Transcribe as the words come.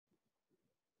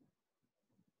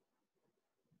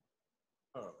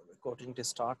coding to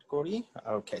start করি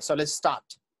okay so let's start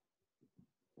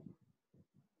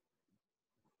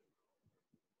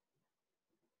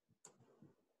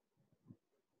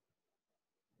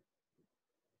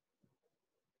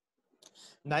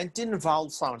Nineteen vowel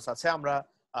sounds আছে আমরা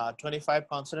 25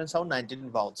 consonant sound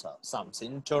 19 vowel sounds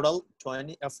in total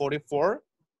 44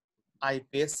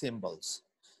 IPS symbols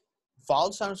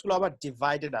vowel sounds গুলো আবার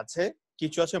divided আছে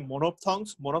কিছু আছে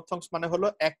monophthongs মানে হলো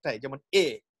একটাই যেমন a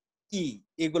e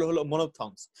এগুলো হলো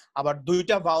monophthongs আবার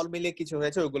দুইটা ভাওয়াল মিলে কিছু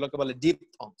হয়েছে ওইগুলোকে বলে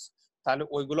diphthongs তাহলে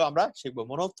ওইগুলো আমরা শিখব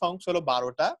monophthongs হলো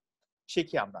 12টা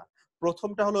শিখি আমরা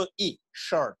প্রথমটা হলো e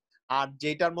short আর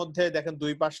যেটার মধ্যে দেখেন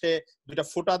দুই পাশে দুইটা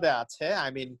ফুটা দেয়া আছে আই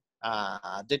মিন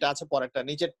যেটা আছে পরেরটা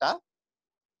নিচেরটা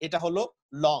এটা হলো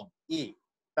লং e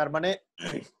তার মানে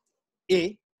a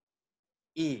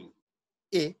e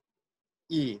a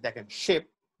e দেখেন shape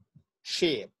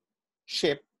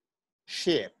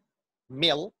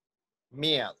meal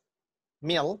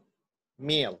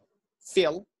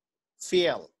feel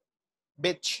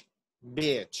bitch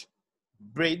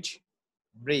bridge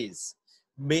breeze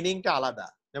meaning টা আলাদা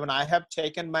যেমন I have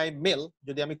taken my meal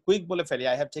যদি আমি কুইক বলে ফেলি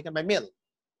I have taken my meal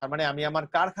তার মানে আমি আমার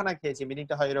কারখানা খেয়েছি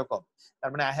মিনিংটা হয় এরকম তার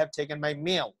মানে I have taken my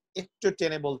meal একটু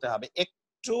টেনে বলতে হবে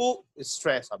একটু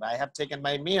স্ট্রেস হবে I have taken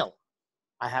my meal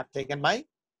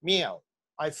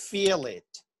I feel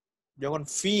it যখন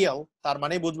feel তার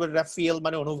মানে বুঝবেন এটা feel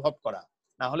মানে অনুভব করা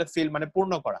না হলে feel মানে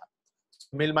পূর্ণ করা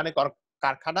meal মানে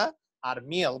কারখানা আর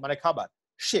meal মানে খাবার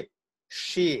ship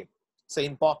so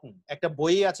important একটা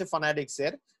বই আছে ফোনেটিক্স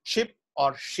এর ship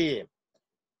or sheep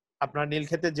আপনার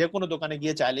নীলক্ষেতে যে কোনো দোকানে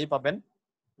গিয়ে চাইলেই পাবেন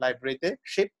লাইব্রেরিতে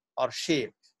ship or sheep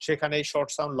সেখানে এই শর্ট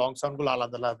সাউন্ড লং সাউন্ড গুলো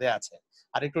আলাদা আলাদা আছে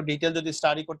আর একটু ডিটেইল যদি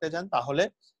স্টাডি করতে চান তাহলে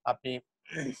আপনি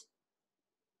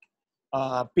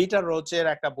পিটার রোচের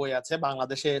একটা বই আছে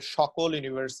বাংলাদেশে সকল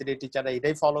ইউনিভার্সিটি টিচাররা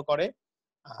এটাই ফলো করে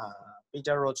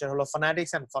পিটার রোচের হলো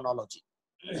ফোনেটিক্স এন্ড ফোনোলজি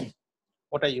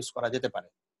ওটা ইউজ করা যেতে পারে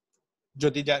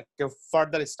যদি কেউ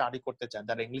ফার্দার স্টাডি করতে চান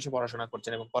যারা ইংলিশে পড়াশোনা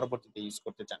করছেন এবং পরবর্তীতে ইউজ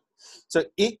করতে চান সো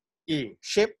ই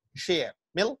shape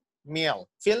meal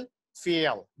feel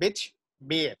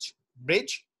bitch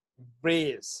bridge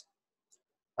breeze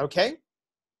ওকে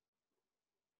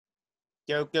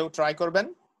কেউ ট্রাই করবেন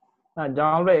না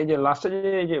জামাল ভাই এই যে লাস্টে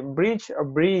যে ব্রিজ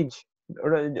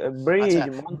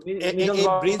মিডল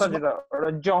ব্রিজ যেটা ওটা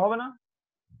জ হবে না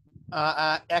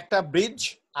একটা ব্রিজ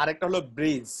আর একটা হলো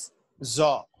ব্রিজ জ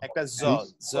একটা জ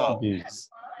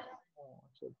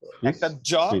একটা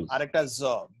জ আর একটা জ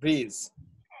ব্রিজ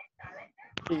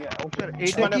ঠিক আছে স্যার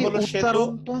এইটা কি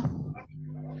উচ্চারণটা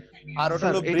আর ওটা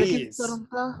হলো ব্রিজ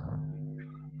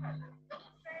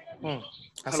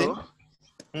হ্যালো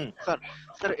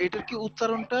স্যার এটার কি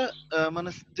উচ্চারণটা মানে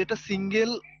যেটা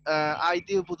সিঙ্গেল আই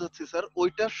দিয়ে বোঝাচ্ছি স্যার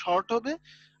ওইটা শর্ট হবে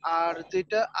আর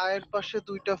যেটা আয়ের পাশে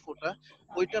দুইটা ফোঁটা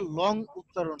ওইটা লং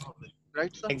উচ্চারণ হবে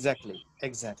রাইট স্যার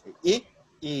এক্স্যাক্টলি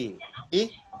ই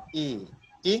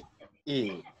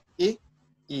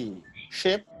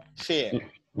shape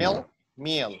meal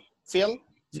feel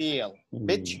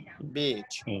bitch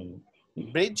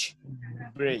bridge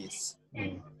breeze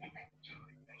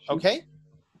okay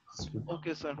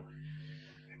okay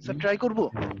sir try করব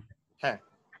হ্যাঁ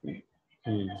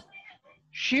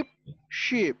sheep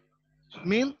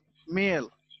meal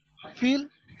feel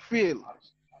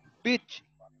bitch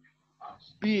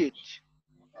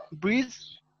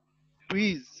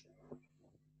breeze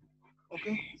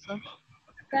okay sir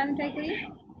আমি ট্রাই করি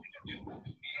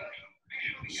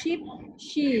sheep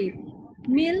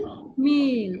meal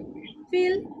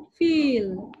feel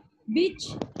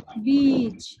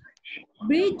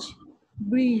beach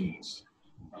bridge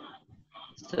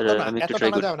sir আমি একটু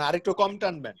ট্রাই করি না আরেকটু কম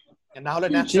টানবেন না হলে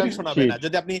ন্যাচারাল শোনাবে না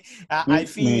যদি আপনি I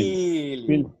feel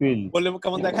বলে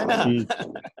কেমন দেখায় না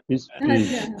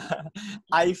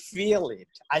I feel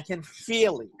it I can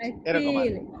feel it এরকম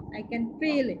I can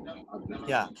feel it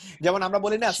yeah যেমন আমরা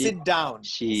বলি না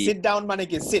sit down মানে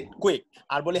কি sit quick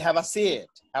আর বলি have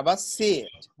a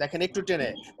seat দেখেন একটু টেনে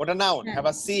ওটা noun have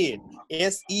a seat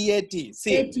SEAT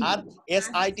sit R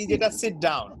SIT যেটা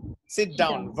sit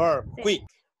down verb quick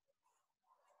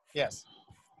yes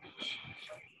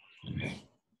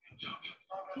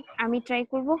আমি ট্রাই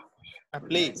করব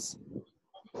please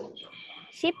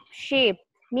sheep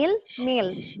meal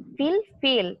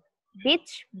feel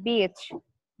beach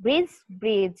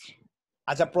bridge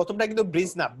আচ্ছা প্রথমটা কিন্তু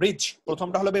ব্রিজ না ব্রিজ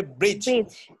প্রথমটা হলো ব্রিজ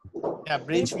হ্যাঁ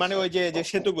ব্রিজ মানে ওই যে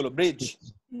সেতুগুলো ব্রিজ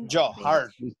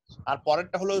হার্ড আর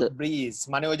পরেরটা হলো ব্রিজ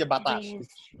মানে ওই যে বাতাস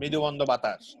মৃদুমন্দ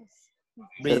বাতাস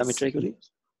আমি ট্রাই করি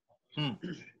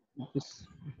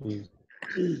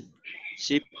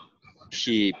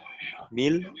sheep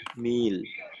meal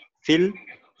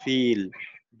feel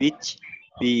beach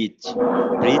beach,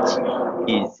 bridge,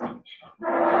 is.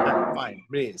 Fine,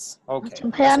 breeze. Okay.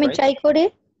 ভাইয়া আমি ট্রাই করি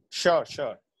Sure,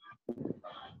 sure.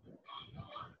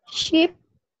 শিপ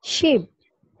শিপ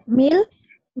মিল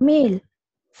মিল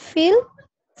feel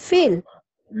feel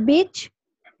beach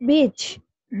beach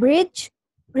bridge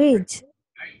bridge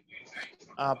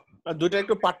দুটো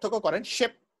একটু পার্থক্য করেন।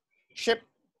 শেপ শেপ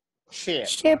শেপ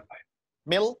শিপ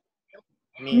মিল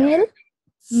মিল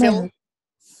ফিল মিল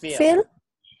feel feel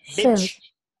beach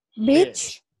beach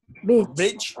beach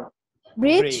bridge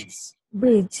bridge bridge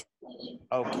bridge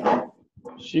ওকে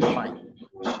sheep fine.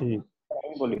 Sheep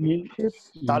আমি বলি মিল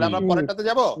তাহলে আমরা পরেরটাতে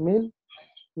যাব। মিল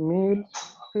মিল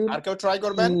ফিল আর কেউ ট্রাই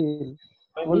করবেন?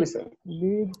 আমি বলি স্যার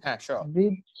ব্রিজ হ্যাঁ শিওর।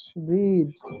 ব্রিজ ব্রিজ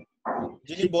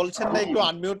যিনি বলছেন না একটু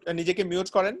আনমিউট, নিজেকে মিউট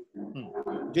করেন।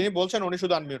 যিনি বলছেন উনি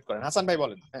শুধু আনমিউট করেন। হাসান ভাই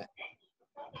বলেন। হ্যাঁ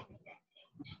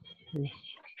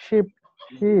শিপ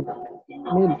শিপ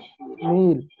মিল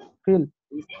মিল feel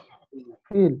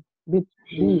feel beach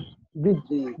beach bridge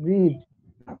bridge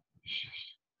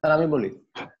sir আমি বলি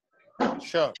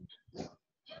শিওর।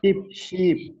 শিপ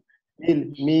শিপ মিল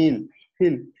মিল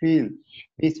feel feel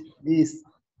beach beach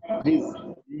bridge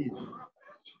bridge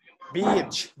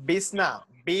beach beach না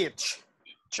বিচ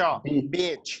চ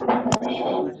বিচ।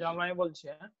 আমি বলছি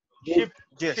শিপ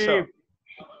জি শিপ শিওর।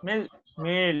 মিল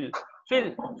মিল feel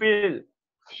feel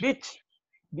beach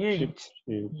beach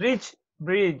bridge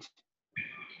bridge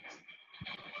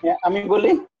আমি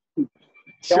বলি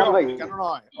কেমন ভাই কেন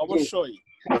নয়, অবশ্যই।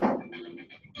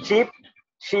 শিপ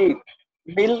শিপ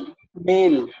মিল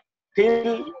মিল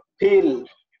feel feel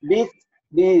beach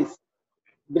beach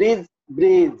bridge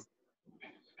bridge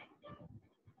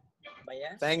ভাইয়া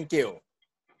থ্যাংক ইউ।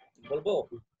 বলবো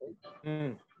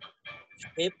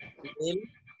শিপ মিল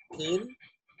ফিল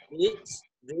বিচ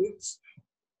ব্রিজ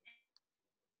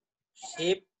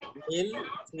শিপ মিল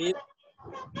ফিল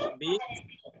বিচ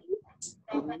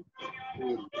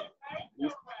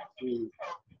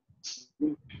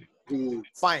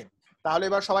ফাইন। তাহলে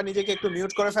এবার সবাই নিজেকে একটু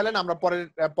মিউট করে ফেলেন, আমরা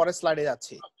পরের স্লাইডে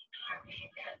যাচ্ছি।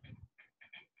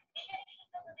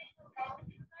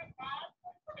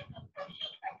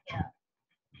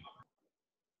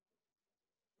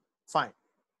 Fine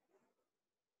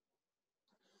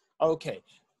okay.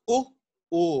 উ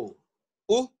উ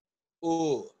উ উ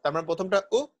তার মানে প্রথমটা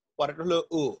উ, পরেরটা হলো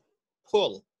উ।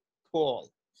 ফুল ফুল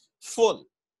ফুল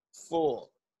ফুল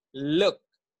লুক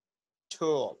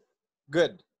টুল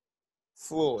গুড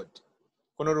ফুড।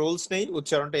 কোনো রুলস নেই,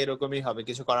 উচ্চারণটা এরকমই হবে,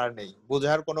 কিছু করার নেই।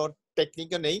 বোঝার কোনো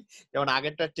টেকনিকও নেই। যেমন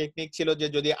আগেরটা টেকনিক ছিল যে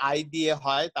যদি আই দিয়ে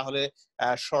হয় তাহলে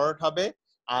শর্ট হবে,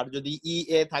 আর যদি ই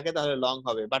এ থাকে তাহলে লং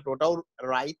হবে, বাট ওটাও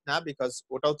রাইট না, বিকজ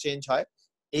ওটাও চেঞ্জ হয়।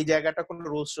 এই জায়গাটা কোনো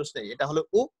রুলস টুলস নেই। এটা হলো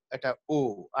উ, এটা উ,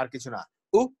 আর কিছু না।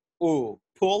 উ উ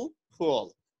ফুল ফুল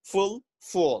ফুল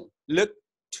ফুল লুক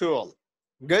টুল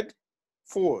গুড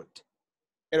ফুড,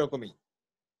 এরকমই।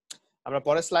 আমরা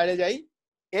পরের স্লাইডে যাই।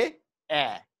 এ এ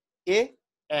এ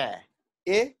এ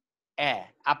এ এ।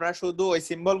 আপনারা শুধু ওই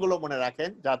সিম্বল গুলো মনে রাখেন,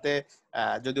 যাতে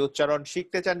যদি উচ্চারণ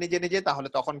শিখতে চান নিজে নিজে তাহলে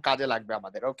তখন কাজে লাগবে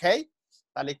আমাদের। ওকে,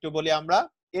 তাহলে একটু বলি আমরা।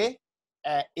 এ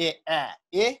এ এ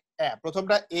এ এ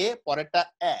প্রথমটা এ, পরেরটা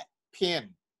এ। Fan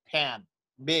fan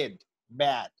bed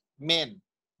bad main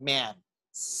man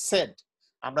said.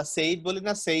 আমরা সেইড বলি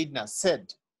না, সেইড না, shed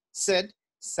shed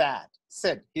sad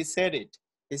said he said it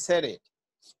he said it.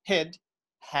 Head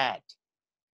had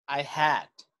I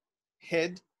had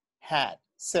head had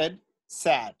said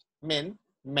sad men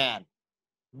man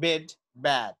bid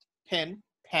bad pen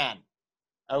pan.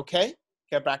 Okay,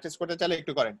 K practice করতে চাইলে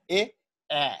একটু করেন। এ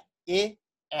এ এ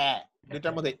এ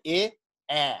দুটার মধ্যে এ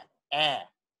এ এ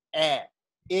এ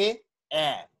এ এ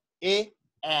এ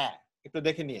এ একটু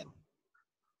দেখে নিন।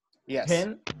 Yes. Pen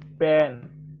pen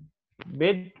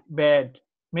bed bed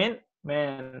main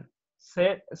man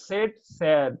said set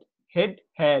sad head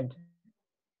head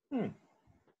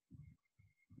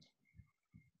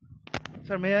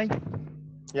Sir, may I?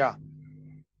 Yeah.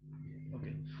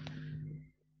 Okay.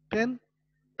 Pen,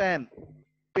 pan,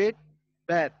 pet,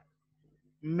 bat,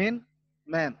 men,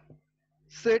 man,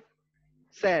 sit,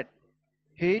 sat,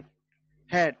 head,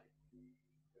 had.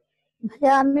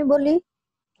 ভাইয়া আমি বলি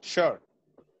Sure.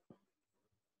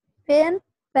 Pen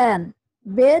pan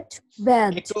bed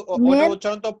bad একটু ওটার main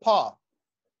উচ্চারণ তো ফ।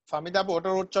 ফামিদা আপু,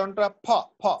 ওটার উচ্চারণটা ফ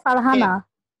ফ। ফারহানা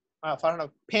ফারহানা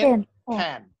পেন পেন ও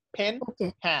প্যান পেন ওকে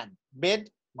pan bed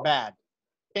bad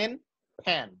pen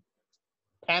pan.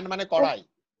 Pan মানে কড়াই।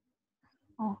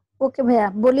 ওকে ভাইয়া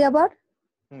বলি আবার।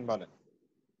 বলেন।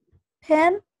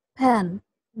 Fan fan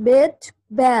bed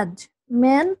bad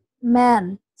man man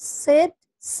said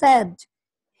sad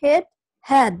head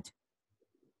had.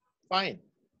 Fine.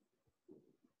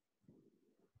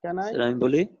 Can I? Sir আমি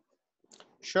বলি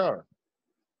Sure.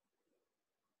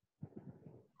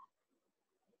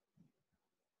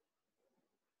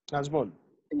 Nazmul.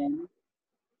 Pen,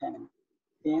 pen,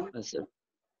 pen, sir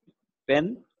pen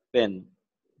pen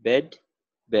bed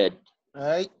bed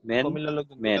এই man কুমিল্লার লোক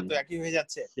দুটো ম্যান তো একই হয়ে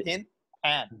যাচ্ছে। Pen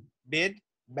pan bed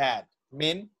bad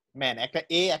main man একটা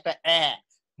এ একটা এ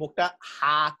মুখটা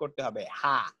হা করতে হবে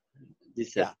হা জি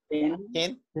স্যার pen,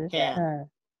 কেন ক্যান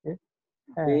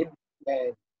bed,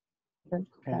 bed,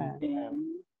 হ্যাঁ pen,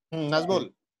 Nazmul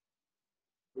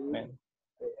man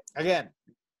again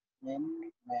man,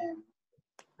 man,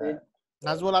 bed,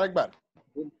 Nazmul আরেকবার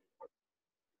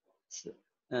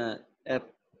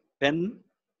pen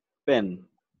pen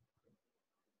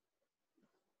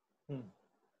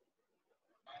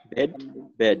bed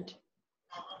bed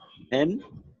man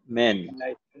man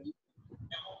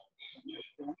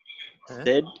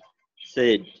said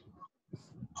shed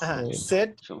shed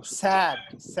sad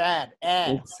sad a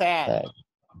sad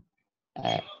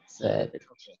said,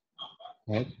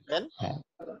 then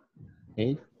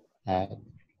it had,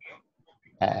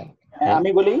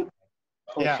 আমি বলি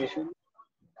Yeah.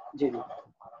 জি জি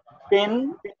pen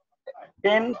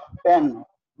pen pen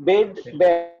bed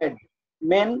bed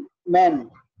main man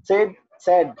said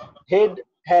shed head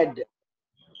head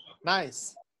nice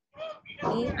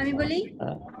আমি বলি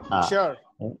sure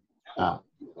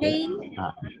pain,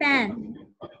 pan,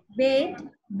 bed,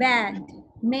 bad,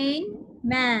 main,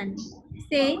 man,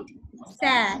 said,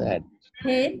 sad, said,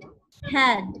 head,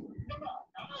 had.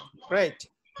 Great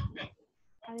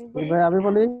আমি বলি আমি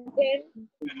বলি Pen,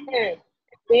 hand,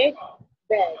 bed,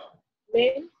 bed,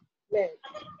 man, man,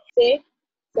 said,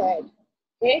 sad,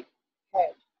 head,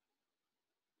 head.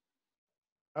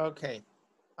 ওকে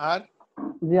আর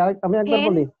জি আমি একবার Pen,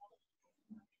 বলি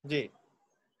জি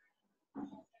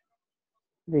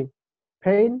জি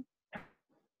pen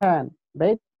pan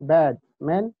bed bad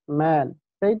man man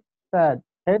said sad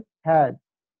head had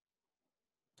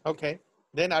okay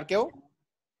দেন আর কেউ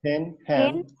pen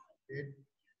pen,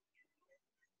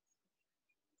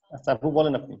 আচ্ছা আপু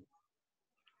বলেন আপনি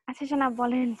আচ্ছা শোনা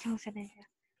বলেন সমস্যা নেই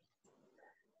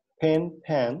pen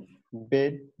pan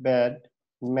bed bad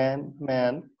man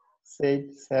man said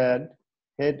sad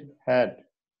head had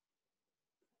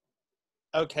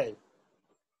okay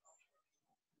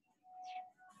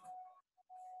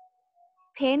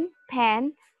pen,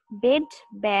 pan, bed,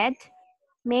 bed,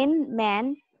 man,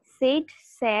 man, said,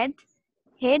 sad,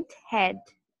 head, had.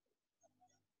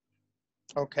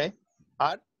 ওকে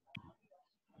আর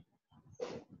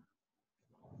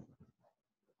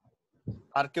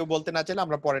আর কেউ বলতে না চাইলে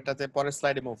আমরা পরেরটাতে পরের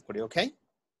স্লাইডে মুভ করি ওকে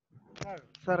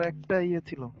স্যার একটা ইয়ে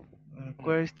ছিল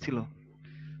কোয়েস ছিল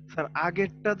স্যার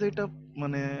আগেরটা যেটা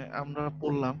মানে আমরা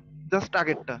পড়লাম জাস্ট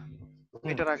আগেরটা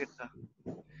এটার আগেরটা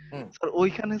স্যার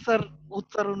ওইখানে স্যার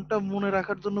উচ্চারণটা মনে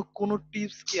রাখার জন্য কোনো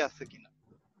টিপস কি আছে কিনা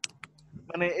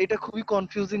মানে এটা খুবই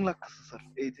কনফিউজিং লাগতেছে স্যার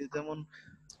এই যে যেমন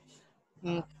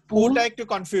ওটা একটু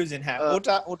কনফিউজিং হ্যাঁ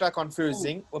ওটা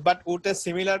কনফিউজিং বাট ওটা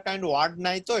সিমিলার কাইন্ড ওয়ার্ড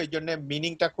নাই তো এইজন্য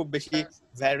মিনিংটা খুব বেশি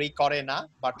ভ্যারি করে না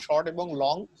বাট শর্ট এবং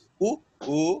লং উ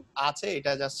উ আছে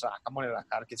এটা জাস্ট রাখা মনে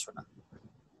রাখা আর কিছু না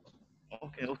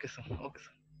ওকে okay sir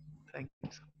thank you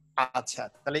sir আচ্ছা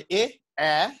তাহলে এ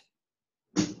এ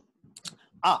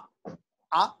আ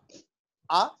আ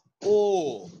আ ও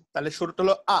তাহলে শুরুটা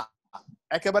হলো আ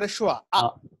একেবারে শোয়া আ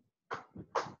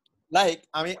লাইক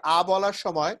আমি আ বলার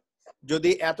সময়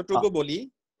যদি এতটুকু বলি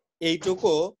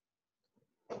এইটুকু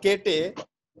কেটে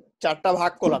চারটা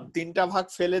ভাগ করলাম তিনটা ভাগ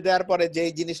ফেলে দেওয়ার পরে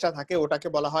যেই জিনিসটা থাকে ওটাকে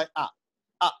বলা হয় আ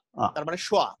আ তার মানে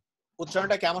শোয়া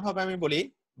উচ্চারণটা কেমন হবে আমি বলি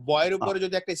বয়ের উপরে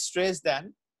যদি একটা স্ট্রেস দেন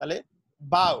তাহলে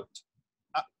বাউট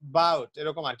বাউট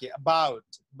এরকম আর কি বাউট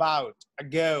বাউট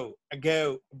গো গো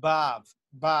বাভ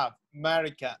বাভ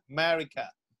আমেরিকা আমেরিকা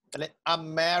তাহলে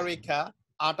আমেরিকা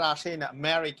আটা আসেই না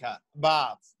America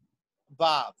বাভ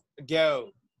বাভ go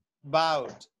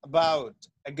about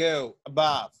go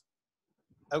above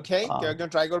okay কেউ একজন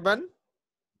ট্রাই করবেন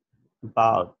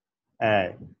about,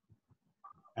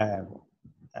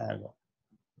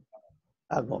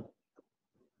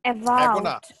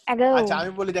 About, ago. আচ্ছা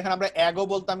আমি বলি দেখেন আমরা এগো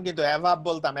বলতাম কিন্তু অ্যাভাব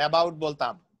বলতাম অ্যাবাউট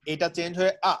বলতাম এটা চেঞ্জ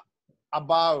হয়ে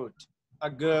about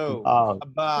ago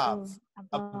above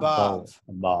above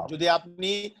যদি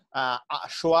আপনি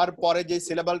শোয়ার পরে যে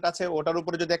সিলেবলটা আছে ওটার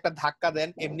উপরে যদি একটা ধাক্কা দেন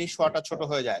এমনি শোয়াটা ছোট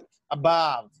হয়ে যায়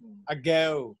above ago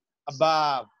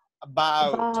above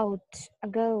About,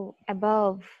 ago,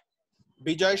 above.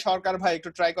 বিজয় সরকার ভাই একটু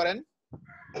ট্রাই করেন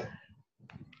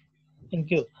thank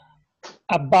you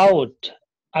about,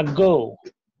 ago,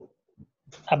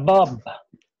 above.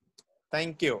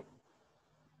 Thank you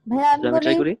ভাইয়া আমি আমি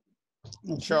ট্রাই বলি করি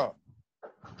শিওর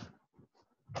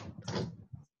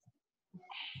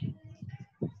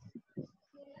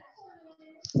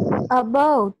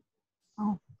about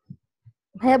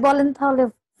ভাইয়া বলেন তাহলে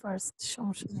ফার্স্ট,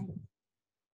 সমস্যা নেই।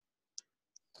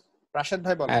 রাশেদ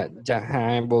ভাই বলেন। হ্যাঁ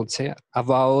আমি বলছি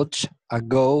about,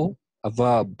 ago,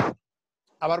 above.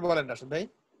 আবার বলেন রাশেদ ভাই।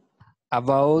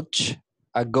 About,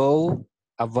 ago,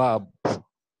 above.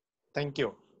 Thank you.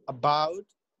 about,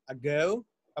 ago,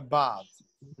 above.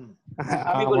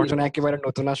 আমার জন্য একেবারে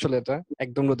নতুন, আসলে এটা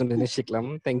একদম নতুন জিনিস শিখলাম,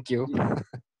 থ্যাংক ইউ।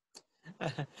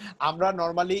 আমরা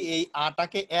নরমালি এই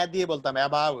আটাকে এ দিয়ে বলতাম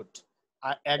about,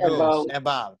 ago,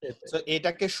 above. সো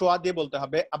এটাকে শোয়া দিয়ে বলতে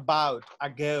হবে about,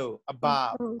 ago,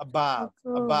 above, above,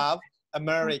 above,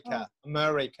 America,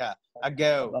 America,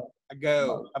 ago, ago,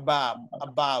 above,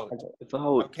 about.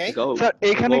 Okay? Sir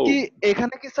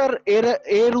এখানে কি স্যার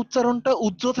এর উচ্চারণটা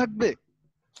উজ্জ্ব থাকবে?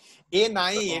 এ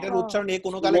নাই, এটার উচ্চারণ এ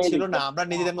কোনো কালে ছিল না, আমরা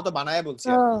নিজেদের মতো বানায় বলছি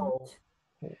আর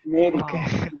কি।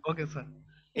 Okay sir.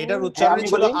 এটার উচ্চারণ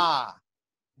ছিল আ।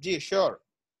 জি শিওর।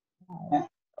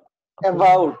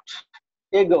 about,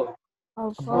 ego,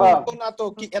 না তো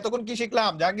কি এতক্ষণ কি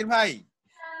শিখলাম জাহাঙ্গীর ভাই?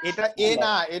 এটা এ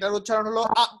না, এটার উচ্চারণ হলো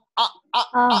আ আ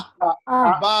আ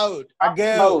about,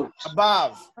 ago,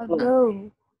 above.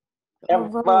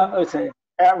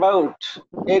 about,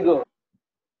 ego,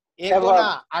 এগো না,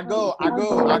 আগো, আগো,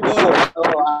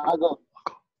 আগো।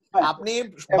 আপনি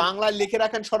বাংলায় লিখে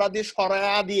রাখেন সরা দিয়ে,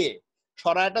 সরায়া দিয়ে,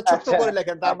 সরায়াটা ছোট্ট করে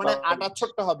লেখেন, তার মানে আটা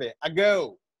ছোট্ট হবে। আগো,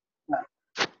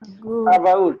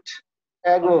 about,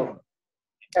 ego,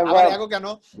 আবার আগো কেন?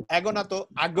 আগো না তো,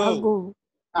 আগো,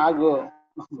 আগো,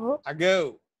 আগো,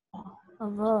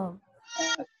 above,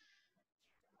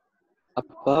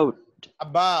 About,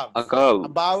 above, ago,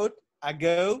 about,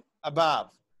 ago, above,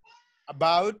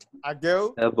 about, ago,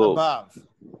 above. above.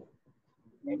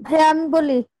 ভাইয়া আমি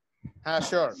বলি। হ্যাঁ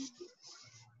শিওর।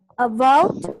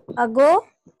 about, ago,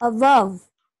 above.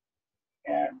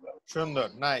 সুন্দর,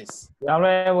 নাইস। আমরা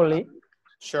বলি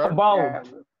sure. about,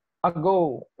 ago,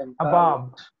 above.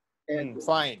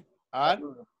 Fine. R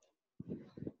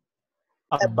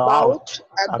about,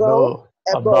 ago,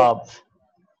 above.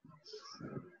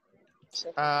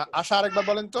 আশা আরেকবার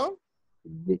বলেন তো।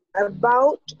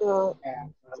 about,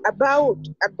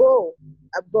 ago,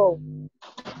 above.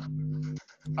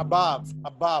 above,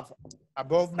 above,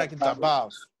 above না কিন্তু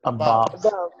above, above,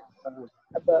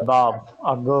 above,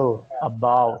 ago,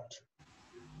 about.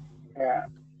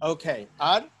 Okay.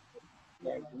 R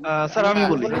sir আমি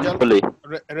বলি।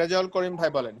 রেজাউল করিম ভাই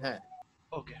বলেন। হ্যাঁ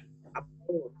ওকে।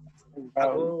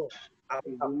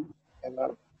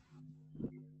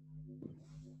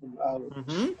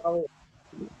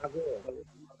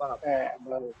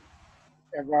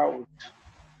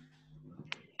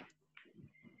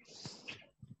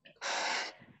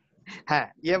 হ্যাঁ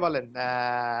ইয়ে বলেন,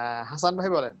 হাসান ভাই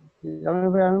বলেন।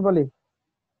 আমি বলি।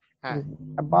 হ্যাঁ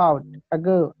about,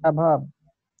 ago, above.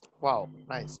 Wow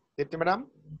nice. Deepti madam.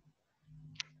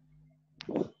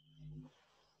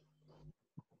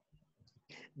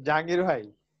 Jahangir ভাই।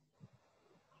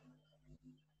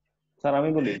 স্যার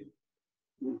আমি বলি।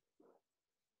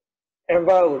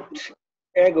 about,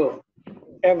 ego,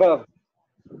 above.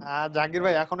 জাহাঙ্গীর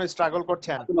ভাই এখনো স্ট্রাগল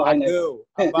করছেন। আগো,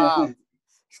 above,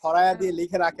 সরায়া দিয়ে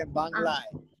লিখে রাখেন বাংলায়।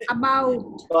 about,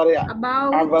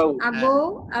 ago,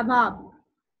 above.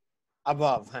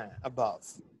 above, হ্যাঁ above.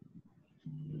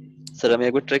 স্যার আমি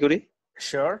একবার ট্রাই করি।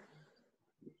 Sure.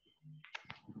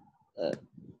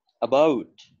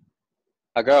 About,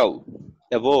 ago,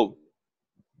 above.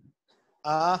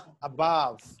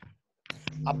 Above,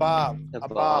 above,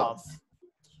 above,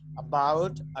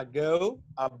 about, ago,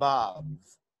 above.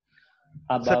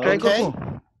 Sir try করব।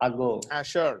 ago,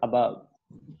 sure. above,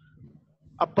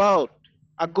 about,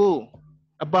 ago,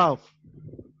 above.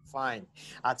 Fine.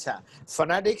 আচ্ছা,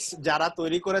 ফোনেটিক্স যারা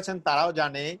তৈরি করেছেন তারাও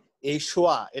জানে এই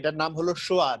শোয়া, এটার নাম হলো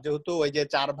শোয়া, যেহেতু ওই যে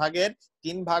 4 ভাগের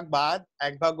 3 ভাগ বাদ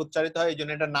 1 ভাগ উচ্চারিত হয়, এই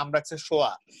জন্য এটার নাম রাখছে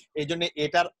শোয়া। এই জন্য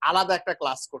এটার আলাদা একটা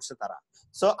ক্লাস করছে তারা।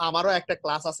 সো আমারও একটা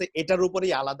ক্লাস আছে এটার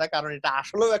উপরই আলাদা, কারণ এটা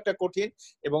আসলেও একটা কঠিন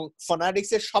এবং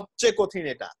ফোনেটিক্স এর সবচেয়ে কঠিন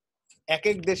এটা। এক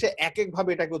এক দেশে এক এক ভাবে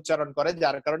এটাকে উচ্চারণ করে,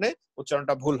 যার কারণে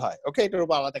উচ্চারণটা ভুল হয়। ওকে, এটার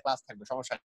উপর আলাদা ক্লাস থাকবে,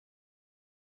 সমস্যা নেই।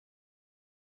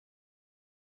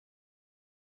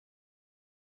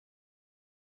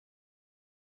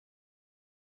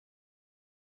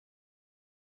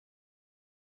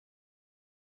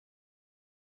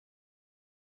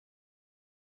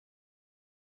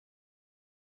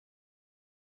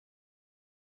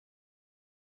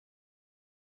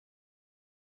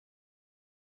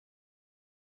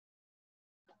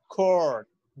 court,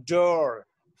 door,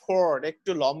 fort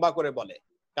একটু লম্বা করে বলে,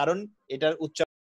 কারণ এটার উচ্চারণ